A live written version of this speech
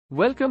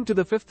Welcome to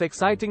the fifth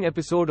exciting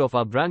episode of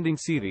our branding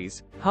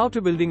series, How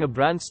to Building a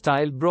Brand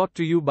Style, brought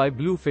to you by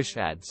Bluefish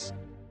Ads.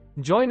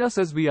 Join us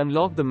as we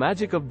unlock the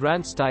magic of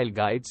brand style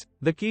guides,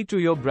 the key to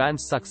your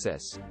brand's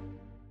success.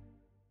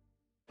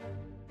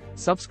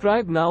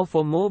 Subscribe now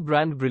for more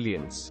brand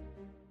brilliance.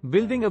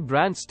 Building a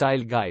brand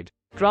style guide,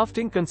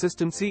 crafting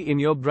consistency in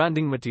your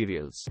branding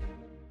materials.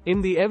 In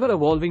the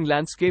ever-evolving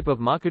landscape of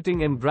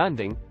marketing and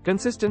branding,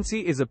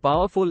 consistency is a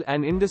powerful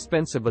and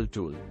indispensable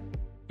tool.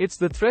 It's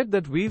the thread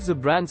that weaves a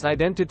brand's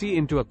identity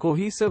into a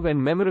cohesive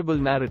and memorable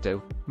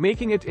narrative,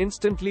 making it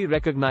instantly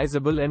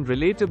recognizable and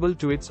relatable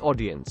to its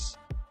audience.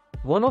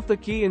 One of the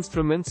key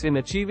instruments in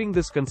achieving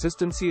this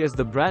consistency is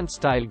the brand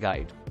style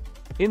guide.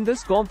 In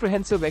this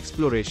comprehensive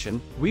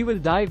exploration, we will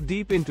dive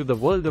deep into the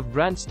world of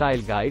brand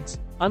style guides,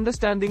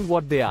 understanding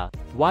what they are,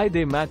 why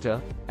they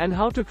matter, and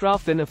how to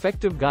craft an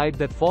effective guide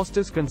that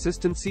fosters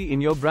consistency in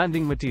your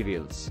branding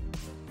materials.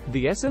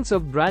 The essence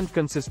of brand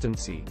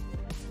consistency.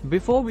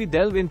 Before we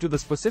delve into the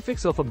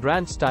specifics of a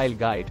brand style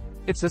guide,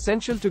 it's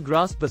essential to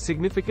grasp the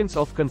significance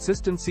of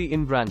consistency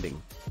in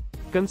branding.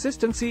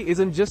 Consistency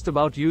isn't just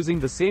about using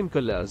the same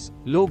colors,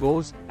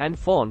 logos, and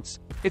fonts.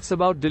 It's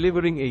about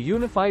delivering a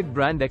unified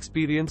brand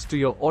experience to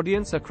your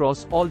audience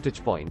across all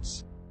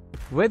touchpoints.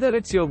 Whether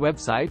it's your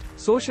website,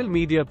 social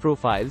media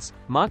profiles,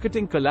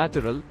 marketing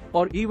collateral,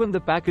 or even the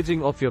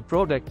packaging of your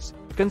products,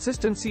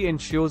 consistency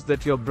ensures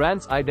that your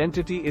brand's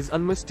identity is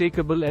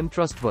unmistakable and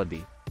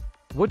trustworthy.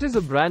 What is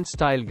a brand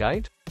style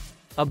guide?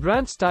 A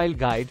brand style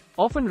guide,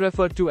 often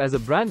referred to as a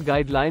brand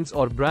guidelines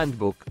or brand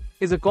book,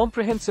 is a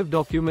comprehensive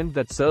document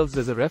that serves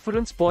as a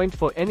reference point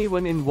for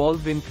anyone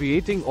involved in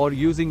creating or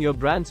using your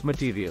brand's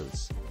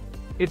materials.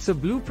 It's a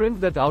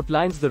blueprint that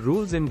outlines the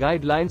rules and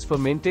guidelines for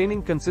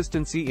maintaining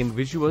consistency in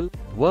visual,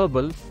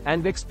 verbal,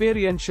 and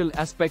experiential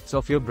aspects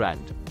of your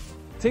brand.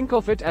 Think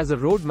of it as a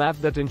roadmap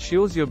that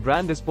ensures your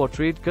brand is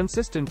portrayed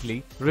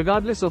consistently,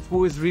 regardless of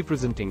who is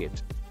representing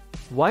it.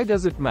 Why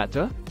does it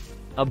matter?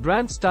 A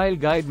brand style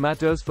guide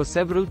matters for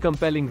several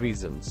compelling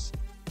reasons.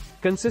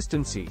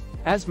 Consistency.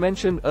 As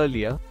mentioned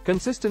earlier,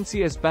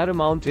 consistency is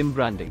paramount in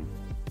branding.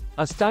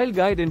 A style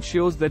guide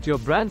ensures that your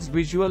brand's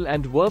visual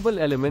and verbal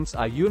elements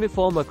are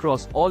uniform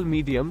across all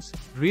mediums,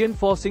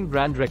 reinforcing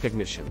brand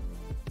recognition.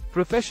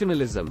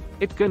 Professionalism.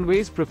 It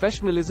conveys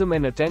professionalism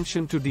and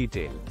attention to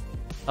detail.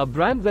 A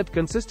brand that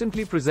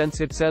consistently presents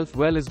itself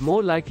well is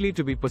more likely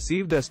to be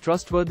perceived as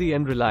trustworthy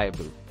and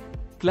reliable.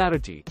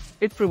 Clarity.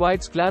 It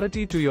provides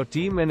clarity to your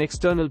team and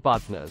external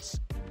partners.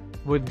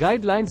 With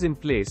guidelines in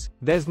place,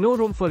 there's no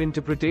room for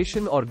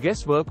interpretation or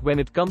guesswork when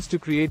it comes to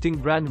creating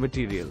brand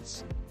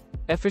materials.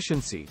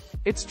 Efficiency.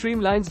 It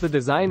streamlines the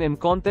design and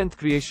content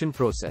creation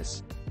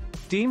process.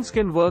 Teams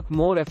can work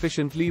more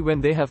efficiently when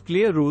they have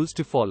clear rules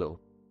to follow.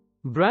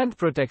 Brand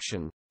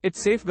protection. It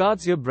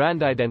safeguards your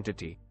brand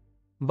identity.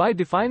 By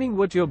defining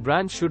what your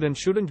brand should and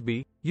shouldn't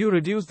be, you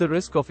reduce the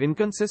risk of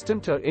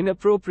inconsistent or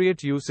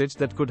inappropriate usage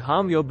that could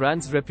harm your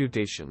brand's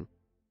reputation.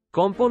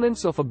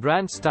 Components of a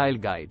brand style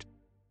guide.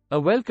 A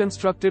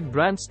well-constructed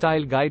brand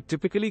style guide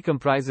typically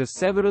comprises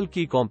several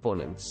key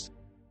components.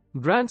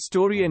 Brand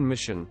story and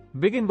mission.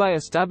 Begin by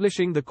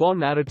establishing the core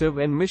narrative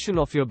and mission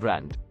of your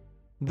brand.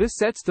 This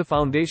sets the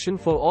foundation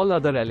for all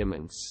other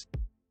elements.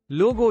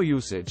 Logo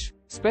usage.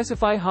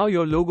 Specify how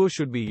your logo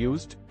should be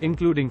used,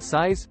 including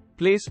size,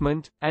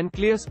 placement, and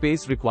clear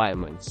space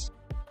requirements.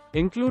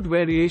 Include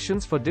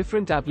variations for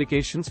different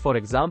applications, for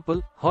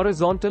example,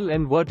 horizontal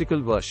and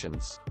vertical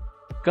versions.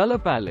 Color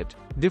palette.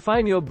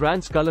 Define your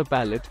brand's color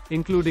palette,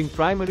 including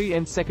primary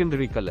and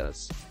secondary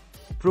colors.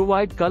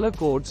 Provide color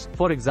codes,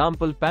 for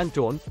example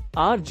Pantone,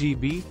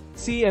 RGB,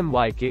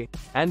 CMYK,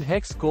 and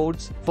hex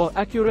codes, for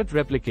accurate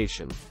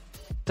replication.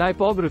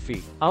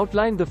 Typography.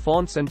 Outline the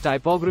fonts and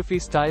typography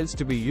styles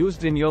to be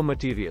used in your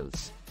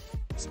materials.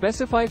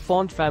 Specify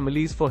font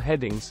families for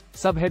headings,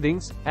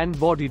 subheadings, and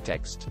body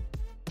text.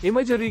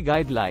 Imagery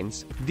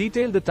guidelines.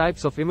 Detail the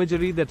types of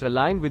imagery that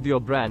align with your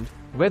brand,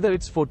 whether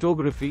it's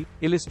photography,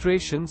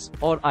 illustrations,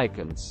 or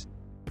icons.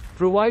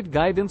 Provide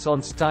guidance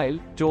on style,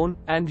 tone,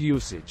 and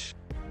usage.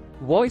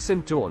 Voice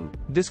and tone.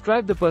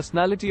 Describe the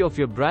personality of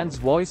your brand's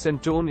voice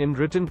and tone in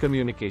written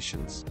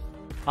communications.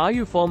 Are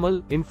you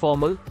formal,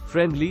 informal,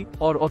 friendly,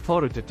 or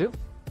authoritative?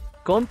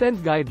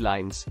 Content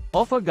guidelines.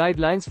 Offer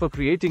guidelines for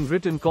creating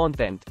written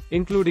content,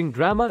 including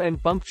grammar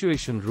and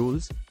punctuation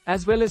rules,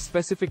 as well as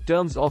specific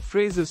terms or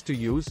phrases to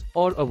use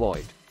or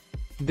avoid.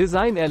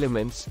 Design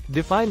elements.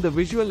 Define the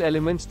visual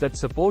elements that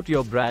support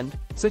your brand,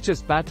 such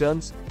as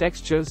patterns,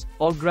 textures,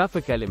 or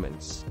graphic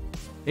elements.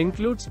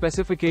 Include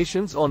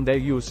specifications on their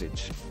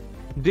usage.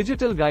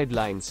 Digital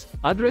guidelines.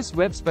 Address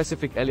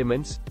web-specific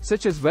elements,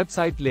 such as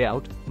website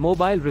layout,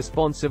 mobile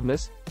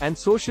responsiveness, and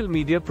social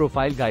media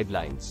profile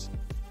guidelines.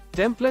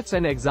 Templates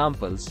and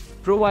examples.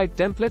 Provide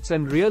templates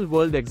and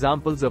real-world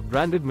examples of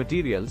branded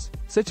materials,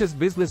 such as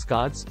business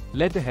cards,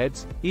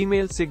 letterheads,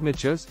 email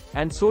signatures,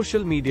 and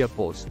social media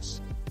posts.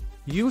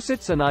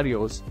 Usage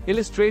scenarios.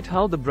 Illustrate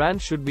how the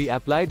brand should be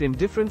applied in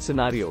different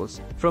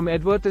scenarios, from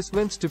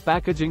advertisements to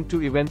packaging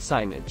to event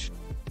signage.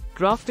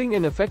 Crafting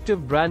an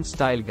effective brand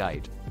style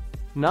guide.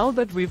 Now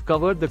that we've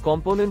covered the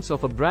components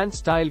of a brand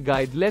style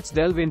guide, let's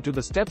delve into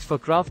the steps for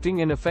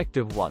crafting an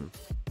effective one.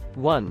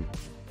 1.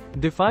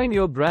 Define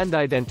your brand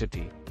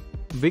identity.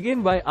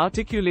 Begin by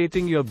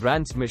articulating your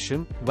brand's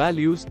mission,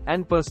 values,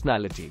 and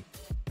personality.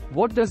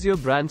 What does your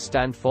brand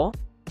stand for?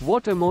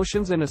 What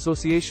emotions and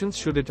associations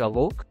should it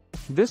evoke?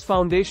 This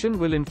foundation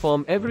will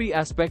inform every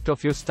aspect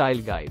of your style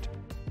guide.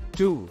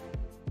 2.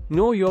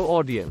 Know your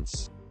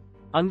audience.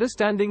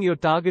 Understanding your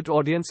target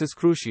audience is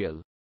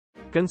crucial.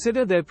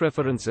 Consider their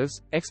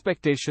preferences,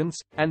 expectations,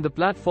 and the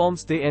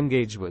platforms they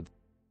engage with.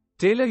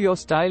 Tailor your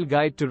style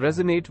guide to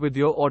resonate with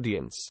your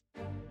audience.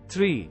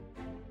 3.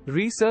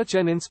 Research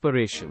and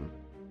inspiration.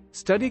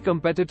 Study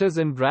competitors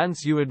and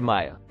brands you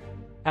admire.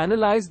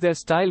 Analyze their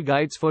style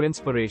guides for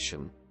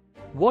inspiration.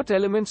 What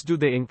elements do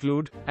they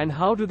include, and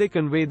how do they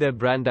convey their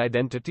brand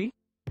identity?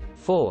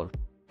 4.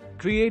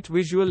 Create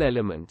visual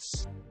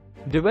elements.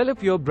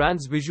 Develop your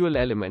brand's visual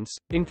elements,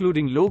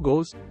 including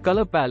logos,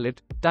 color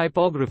palette,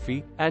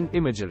 typography, and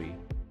imagery.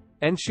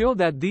 Ensure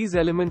that these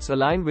elements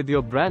align with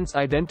your brand's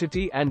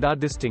identity and are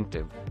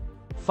distinctive.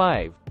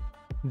 5.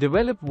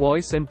 Develop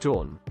voice and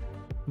tone.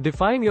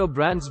 Define your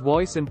brand's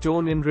voice and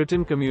tone in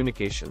written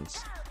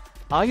communications.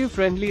 Are you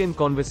friendly and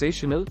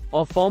conversational,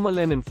 or formal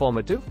and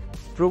informative?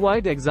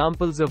 Provide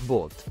examples of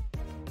both.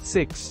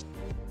 6.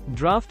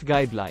 Draft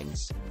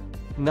guidelines.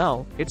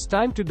 Now, it's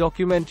time to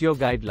document your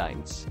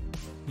guidelines.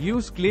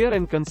 Use clear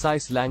and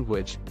concise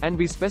language, and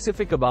be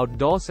specific about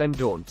do's and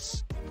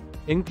don'ts.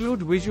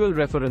 Include visual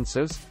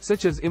references,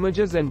 such as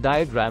images and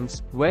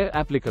diagrams, where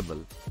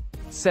applicable.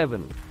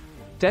 7.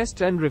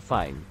 Test and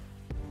refine.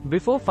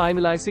 Before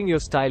finalizing your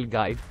style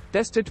guide,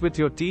 test it with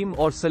your team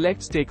or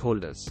select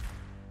stakeholders.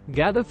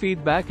 Gather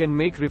feedback and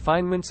make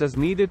refinements as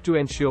needed to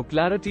ensure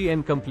clarity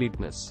and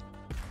completeness.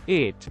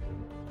 8.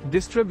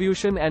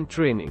 Distribution and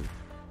training.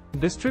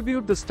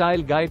 Distribute the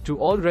style guide to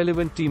all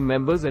relevant team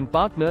members and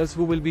partners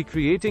who will be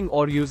creating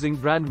or using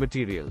brand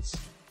materials.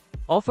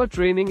 Offer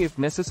training if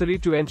necessary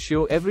to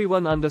ensure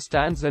everyone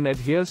understands and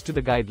adheres to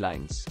the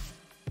guidelines.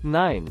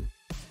 9.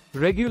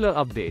 Regular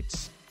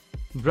updates.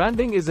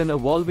 Branding is an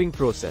evolving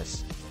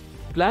process.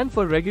 Plan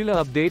for regular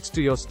updates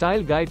to your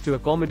style guide to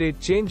accommodate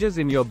changes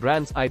in your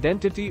brand's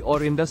identity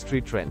or industry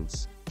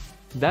trends.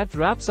 That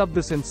wraps up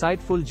this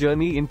insightful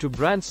journey into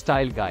brand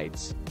style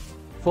guides.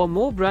 For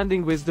more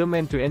branding wisdom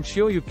and to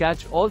ensure you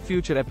catch all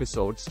future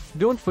episodes,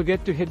 don't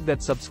forget to hit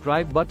that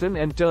subscribe button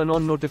and turn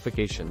on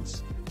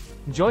notifications.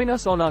 Join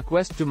us on our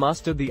quest to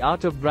master the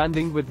art of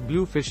branding with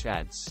Bluefish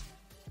Ads.